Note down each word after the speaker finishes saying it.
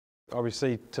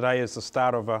Obviously today is the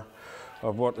start of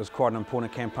what is quite an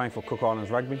important campaign for Cook Island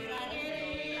Rugby.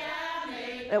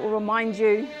 It will remind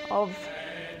you of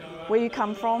where you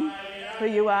come from, who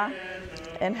you are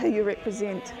and who you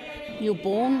represent. You're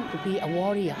born to be a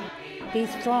warrior. Be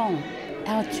strong.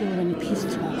 Our children be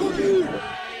strong.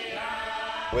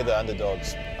 We're the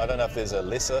underdogs. I don't know if there's a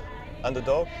lesser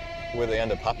underdog. We're the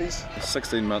under puppies.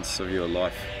 16 months of your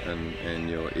life and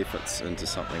your efforts into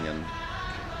something,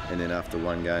 and then after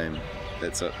one game,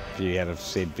 that's it. If you had have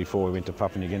said before we went to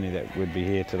Papua New Guinea that we'd be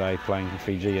here today playing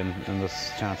Fiji and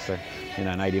this chance to,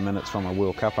 in 80 minutes from a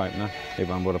World Cup opener,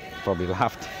 everyone would have probably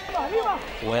laughed.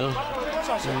 Well,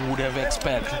 we would have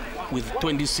expected with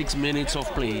 26 minutes of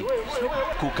play,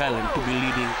 Cook Island to be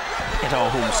leading at our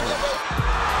home side.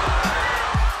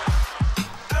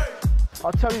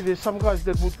 I'll tell you, there's some guys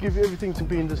that would give everything to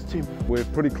be in this team. We're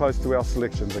pretty close to our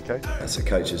selections, okay? It's a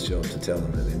coach's job to tell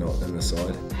them that they're not in the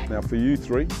side. Now for you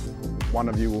three, one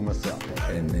of you will miss out.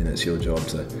 And then it's your job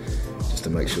just to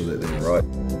make sure that they're right.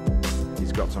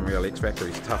 He's got some real X factor,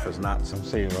 he's tough as nuts. I'm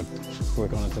seeing we'll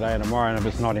work on it today and tomorrow, and if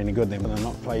it's not any good then we'll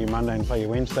not play you Monday and play you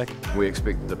Wednesday. We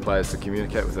expect the players to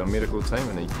communicate with our medical team,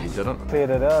 and he didn't. Cleared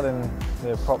it out and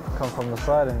the prop come from the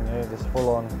side and just full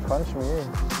on punch me.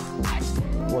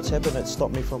 What's happened, it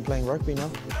stopped me from playing rugby now.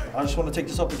 I just want to take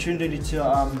this opportunity to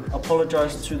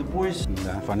apologise to the boys. And,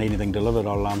 if I need anything delivered,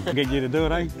 I'll get you to do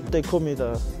it, eh? They call me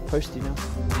the postie now.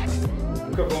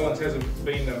 Cook Islands hasn't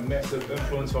been a massive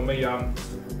influence on me.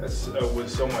 It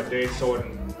was on my dad's side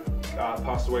and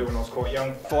passed away when I was quite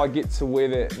young. If I get to wear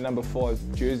that number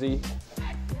 5 jersey,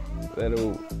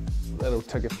 that'll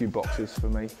tick a few boxes for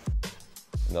me.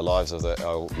 The lives of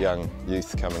our young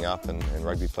youth coming up and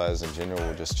rugby players in general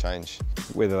will just change.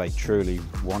 Whether they truly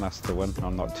want us to win,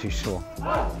 I'm not too sure.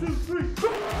 1, 2,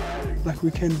 3, like we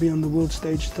can be on the world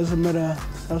stage. Doesn't matter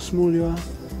how small you are,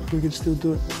 we can still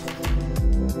do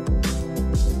it.